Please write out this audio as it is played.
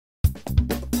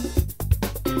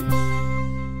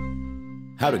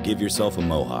How to give yourself a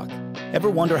mohawk. Ever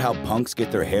wonder how punks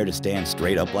get their hair to stand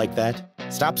straight up like that?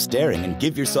 Stop staring and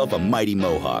give yourself a mighty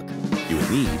mohawk. You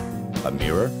would need a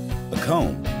mirror, a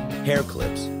comb, hair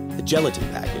clips, a gelatin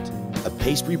packet, a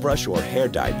pastry brush or hair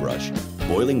dye brush,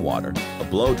 boiling water, a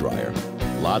blow dryer,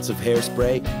 lots of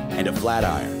hairspray, and a flat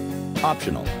iron.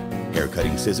 Optional: hair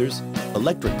cutting scissors,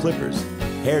 electric clippers,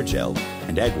 hair gel,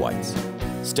 and egg whites.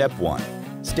 Step 1.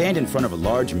 Stand in front of a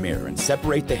large mirror and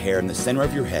separate the hair in the center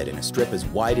of your head in a strip as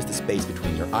wide as the space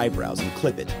between your eyebrows and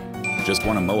clip it. Just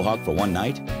want a mohawk for one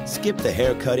night? Skip the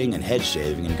hair cutting and head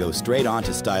shaving and go straight on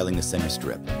to styling the center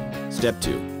strip. Step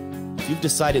 2. If you've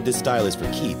decided this style is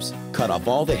for keeps, cut off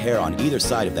all the hair on either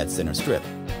side of that center strip.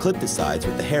 Clip the sides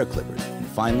with the hair clippers, and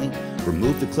finally,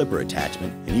 remove the clipper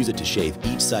attachment and use it to shave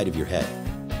each side of your head.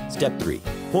 Step 3.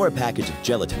 Pour a package of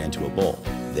gelatin into a bowl.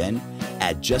 Then,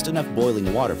 add just enough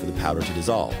boiling water for the powder to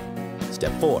dissolve.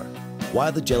 Step 4.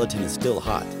 While the gelatin is still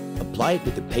hot, apply it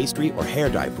with the pastry or hair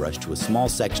dye brush to a small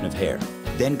section of hair.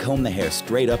 Then comb the hair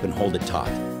straight up and hold it taut.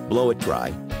 Blow it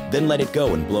dry, then let it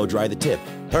go and blow dry the tip.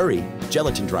 Hurry,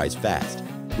 gelatin dries fast.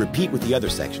 Repeat with the other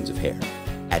sections of hair.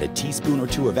 Add a teaspoon or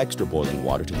 2 of extra boiling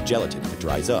water to the gelatin if it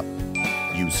dries up.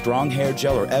 Use strong hair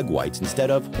gel or egg whites instead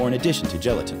of or in addition to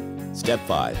gelatin. Step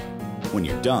 5. When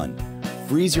you're done,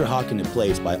 freeze your hawk into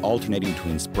place by alternating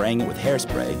between spraying it with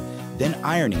hairspray, then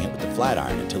ironing it with the flat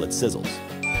iron until it sizzles.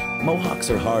 Mohawks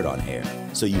are hard on hair,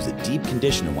 so use a deep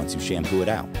conditioner once you shampoo it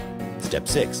out. Step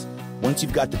 6. Once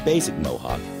you've got the basic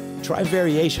mohawk, try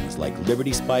variations like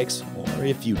Liberty spikes, or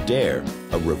if you dare,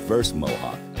 a reverse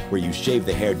mohawk, where you shave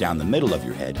the hair down the middle of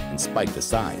your head and spike the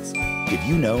sides. Did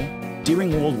you know?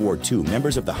 During World War II,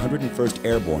 members of the 101st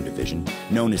Airborne Division,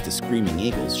 known as the Screaming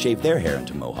Eagles, shaved their hair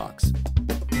into mohawks.